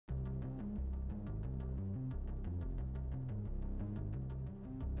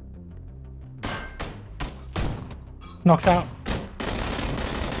Knocks out.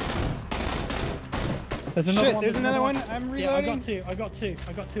 There's another Shit, one. there's another one. I'm reloading. Yeah, I got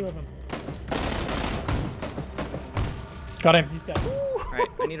two of them. Got him. He's dead. Alright,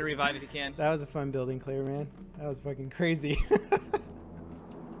 I need a revive if you can. That was a fun building clear, man. That was fucking crazy.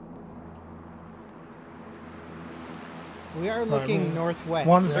 We are looking northwest.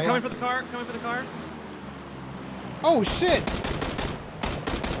 One's They're coming for the car. Coming for the car. Oh shit!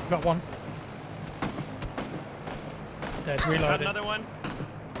 Got one. Dead. Got Reloaded. another one.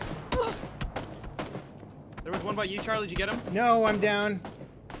 There was one by you, Charlie. Did you get him? No, I'm down.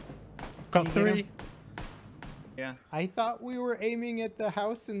 Got Did you get three. him? Yeah. I thought we were aiming at the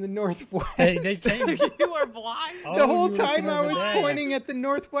house in the northwest. They aimed. You are blind. The whole time I was pointing at the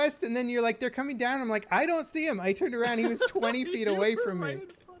northwest, and then you're like, they're coming down. I'm like, I don't see him. I turned around. He was 20 feet away from me.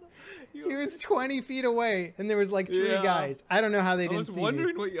 He was 20 feet away, and there was like three guys. I don't know how they didn't see me. I was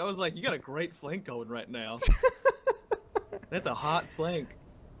wondering what I was like. You got a great flank going right now. That's a hot flank.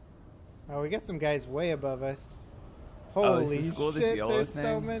 Oh, we got some guys way above us. Holy shit, there's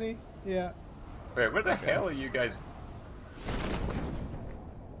so many. Yeah. Wait, where the hell are you guys?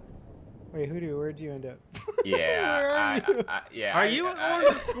 Wait, where'd you end up? Yeah, yeah. Are you going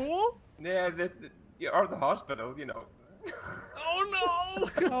to school? Yeah, or the hospital, you know. Oh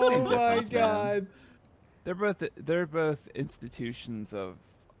no! Oh my god. They're both institutions of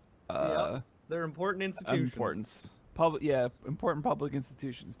they're important institutions. Importance. Important public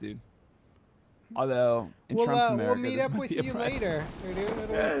institutions, dude. Although in We'll, Trump's America, we'll meet up with you later, dude.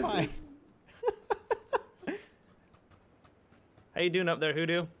 It'll be fine. How you doing up there,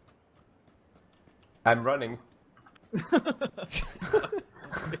 Hoodoo? I'm running. Damn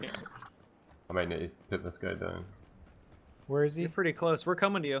it. I might need to put this guy down. Where is he? You're pretty close. We're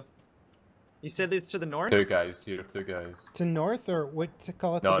coming to you. You said this to the north? Two guys, here, two guys. To north or what to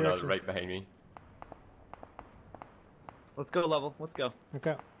call it? No, the direction? no, right behind me. Let's go level. Let's go.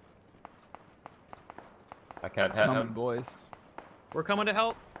 Okay. I can't hit him. boys. We're coming to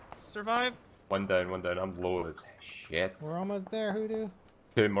help. Survive. One down, one down. I'm low as shit. We're almost there, Hoodoo.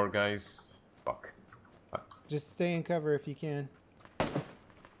 Two more guys. Fuck. Just stay in cover if you can.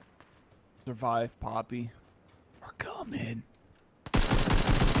 Survive, Poppy. We're coming.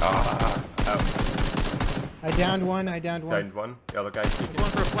 Ah, I downed one. downed one. The other guy's There's one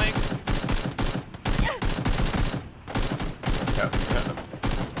for a flank. him.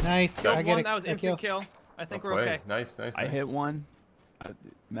 Nice. Got I get one. a, That was a instant kill. kill. I think we're okay. Nice, nice. I hit one.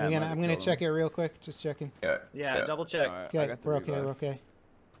 I'm gonna check it real quick. Just checking. Yeah, double check. Right, Okay, we're okay. We're okay.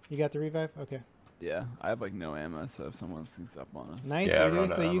 You got the revive? Okay. Yeah, I have like no ammo, so if someone sneaks up on us. Nice, Yeah, Hoodoo.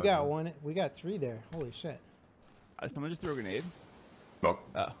 So you ammo. got one. We got three there. Holy shit. Someone just threw a grenade. Smoke.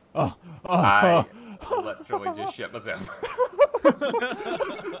 Oh. I literally just shit myself.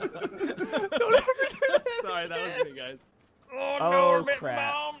 Sorry, that was me, guys. Oh, Oh, no, we're getting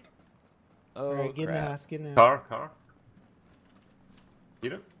crap. bombed. Oh, Alright, get in the crap. house. Get in the house. Car.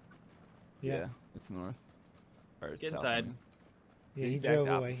 Get it? Yeah, it's north. Or it's Get south, inside. I mean. Yeah, he Exact drove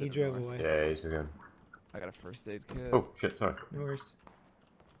away. opposite He of drove north. away. Yeah, he's again. I got a first aid kit. Oh shit, sorry. No worries.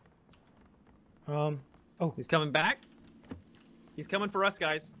 Oh, He's coming back. He's coming for us,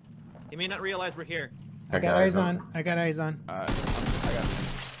 guys. He may not realize we're here. I got eyes on. I got eyes on. Alright, I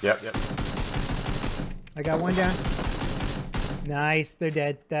got Yep. I got one down. Nice. They're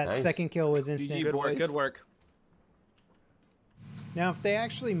dead. That Nice. second kill was instant. Good work. boys. Good work. Now, if they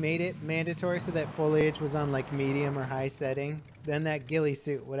actually made it mandatory so that foliage was on like medium or high setting, then that ghillie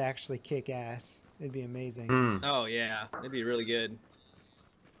suit would actually kick ass. It'd be amazing. Oh yeah, it'd be really good.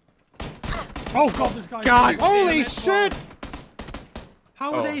 Oh god, this guy. God, holy shit!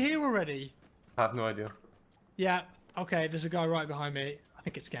 How are Oh. they here already? I have no idea. Yeah. Okay, there's a guy right behind me. I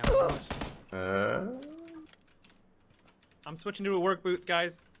think it's Gamma. I'm switching to a work boots,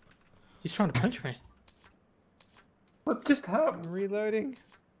 guys. He's trying to punch me. What just happened? I'm reloading.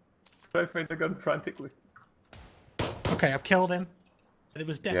 I find the gun frantically. Okay, I've killed him. It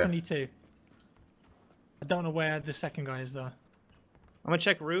was definitely two. I don't know where the second guy is though. I'm gonna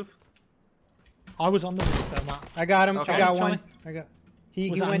check roof. I was on the roof there, Matt. I got him. Okay. I got Charlie? one. I got. He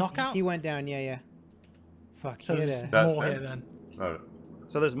Was that a went. knockout? He went down. Yeah. Fuck. So he had there's a- That's more fine. here then. Alright.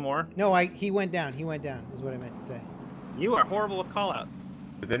 So there's more. No, he went down. He went down. Is what I meant to say. You are horrible with callouts.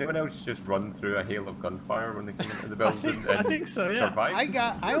 Did anyone else just run through a hail of gunfire when they came into the building I and think so, yeah. survived?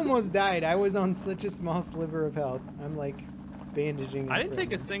 I almost died. I was on such a small sliver of health. I'm like bandaging. I up didn't right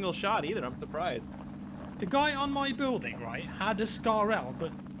take a now. single shot either. I'm surprised. The guy on my building, right, had a Scar-L,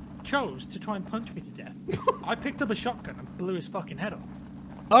 but chose to try and punch me to death. I picked up a shotgun and blew his fucking head off.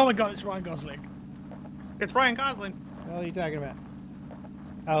 Oh my god, it's Ryan Gosling. It's Ryan Gosling. What are you talking about?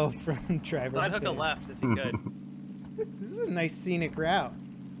 Oh, from Trevor. Side hook a Okay. left if you could. This is a nice scenic route.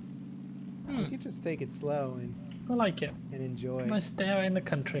 You could just take it slow and I like it. enjoy. Nice day out in the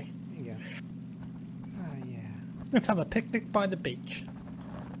country. There you go. Oh yeah. Let's have a picnic by the beach.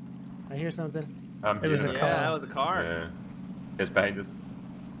 I hear something. It was a Yeah, car. that was a car. Yeah. It's behind us.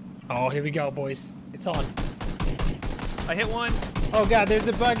 Oh, here we go, boys. It's on. I hit one. Oh god, there's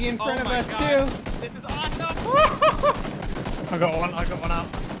a buggy in front of my us God. too. This is awesome. I got one out.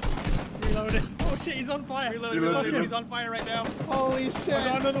 Reloaded. Oh shit, he's on fire. Reloaded. He's on fire right now. Holy I shit.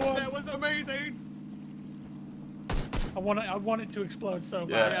 got another one. That was amazing. I want it to explode so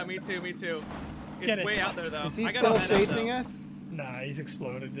Yeah. bad. Yeah, me too. Me too. Get It's it, way John. out there though. Is he I got still a head up, chasing though. us? Nah, he's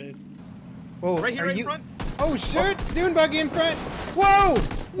exploded, dude. Whoa, Right here are in you... front. Oh shit! Dune buggy in front! Whoa!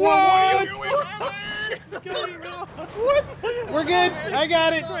 What are you What? doing, Charlie? What? We're good. I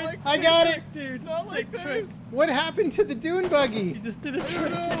got it. I got it. Dude, Not like sick trick. this. What happened to the dune He buggy? just did a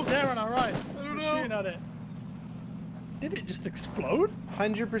trick. It's there on our right. I don't We're know. shooting at it. Did it just explode?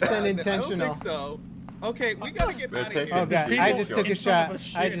 100% I don't intentional. think so. Okay, we gotta get out of take here. Oh god, People I just took a in front of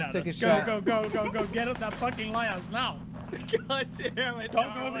shot. us I shooting just at took a us. shot. Go. Get up that fucking lighthouse now. God damn it.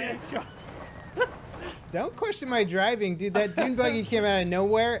 Don't go Charlie. there, shot. Don't question my driving, dude. That dune buggy came out of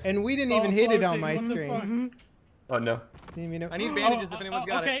nowhere, and we didn't even hit it on my screen. Oh no. See, you know, I need bandages if anyone's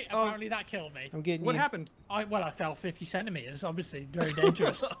got okay, it. Oh, apparently that killed me. I'm getting what you. happened? I fell 50 centimeters. Obviously, very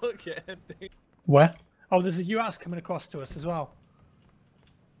dangerous. Okay, that's dangerous. Where? Oh, there's a US coming across to us as well.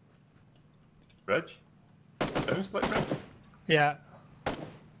 Bridge? Sounds like bridge. Yeah.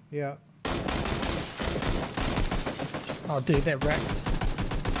 Yeah. Oh, dude, they're wrecked.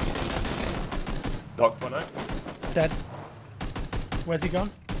 Knocked one out. Dead. Where's he gone?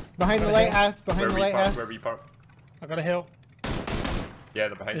 Behind the Got a hill. lighthouse. Behind the lighthouse. Where we park. I got a hill. Yeah, they're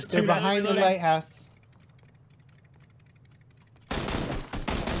behind There's us. They're two behind the left. lighthouse.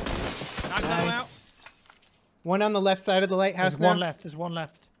 Knocked that one out. Nice. One on the left side of the lighthouse There's now. one left. There's one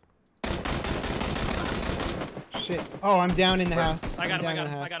left. Shit. Oh, I'm down in the house. I got I'm him. down I in the got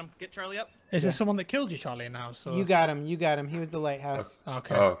him. I house. got him. Get Charlie up. Is there someone that killed you, Charlie, in the house? Or... You got him. You got him. He was the lighthouse.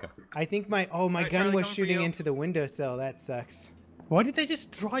 Okay. Oh, okay. I think my my Alright, gun Charlie, was coming for shooting you. into the windowsill. That sucks. Why did they just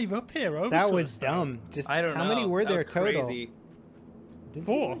drive up here over That to was us, though? dumb. Just I don't know. how many were That there was total? Crazy. Didn't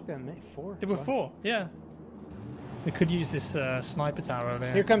Four. seem like that many. Four. There were Wow. 4, yeah. We could use this sniper tower over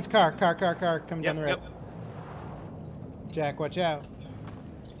here. Here comes car. Coming down the road. Yep. Jack, watch out.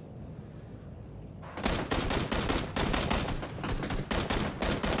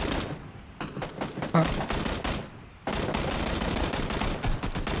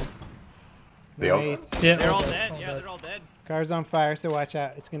 They all- Nice. Yeah, They're all dead, dead. all Yeah, dead. they're all dead. Car's on fire, so watch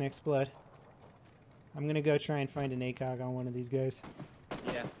out. It's gonna explode. I'm gonna go try and find an ACOG on one of these guys.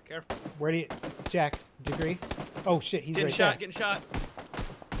 Yeah, careful. Where do you... Jack, degree? Oh shit, he's Getting right shot. there. Getting shot.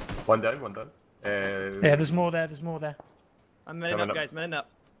 One down, one down. Yeah, there's more there. There's more there. I'm manning Coming up, up. guys. Manning up.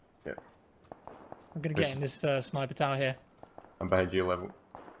 Yeah, I'm gonna get in this sniper tower here. I'm behind you level.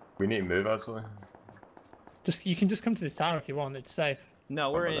 We need to move actually. You can just come to this tower if you want. It's safe.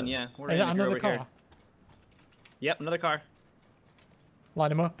 No, we're Over in. there. Yeah, we're Is in. that if you're another over car? here. Yep, another car.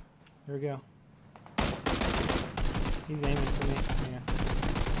 Line him up. Here we go. He's aiming for me. Yeah.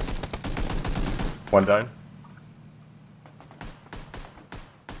 One down.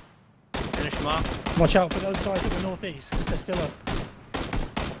 Finish him off. Watch out for those guys at the northeast, because they're still up.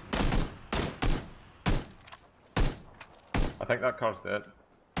 I think that car's dead.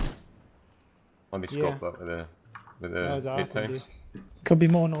 Let me Yeah. scope that with the That was eight awesome, times. dude. Could be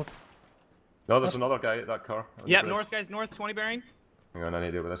more north. No, there's another guy at that car. on the Yep, bridge. north, guys. North, 20 bearing. Hang on, I need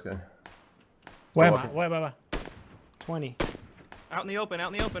to deal with this guy. Where am Oh, I? okay. Where? 20. Out in the open.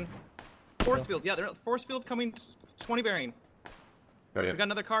 Out in the open. Force field. Yeah, they're force field coming. 20 bearing. Got you. We got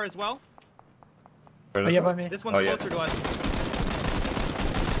another car as well. Where Oh, is yeah, it? by me. This one's Oh, yeah. closer to us.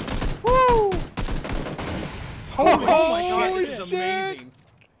 Woo! Holy Oh my god, Oh, this is shit. amazing.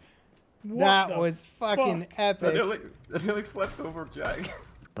 What That the was fucking fuck? I epic. nearly flipped over Jack.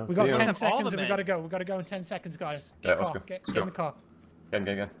 We got See 10 him. have all seconds the and we gotta meds. go. We gotta go in 10 seconds, guys. Yeah, Get, let's car. go. Get Let's in go. the car.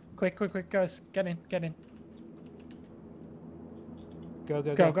 Get. Quick, guys. Get in. Go.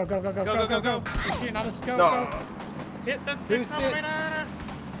 Go. Go, go. You're shooting at us. Go. No. Hit the Boost it. accelerator.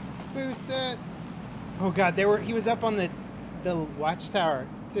 Boost it. Oh god, he was up on the watchtower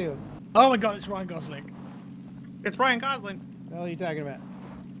too. Oh my god, it's Ryan Gosling. It's Ryan Gosling. What the hell are you talking about?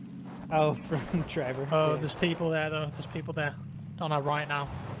 Oh, from Driver. Oh, Yeah. there's people there though. There's people there. On our right now.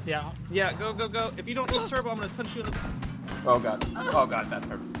 Yeah. Yeah, go. If you don't use turbo, I'm gonna punch you in the. Oh god, that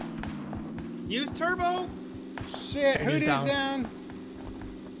hurts. Use turbo. Shit, Hoodoo's Hoodoo's down. down.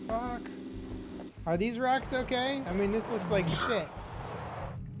 Fuck. Are these rocks okay? I mean, this looks like shit.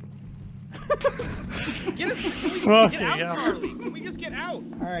 Get us. Can we just Okay, get out, yeah. Charlie? Can we just get out?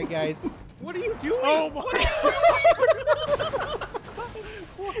 All right, guys. What are you doing? Oh my!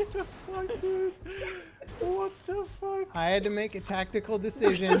 What the fuck, dude? What the fuck? I had to make a tactical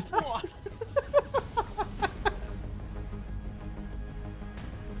decision. Just lost.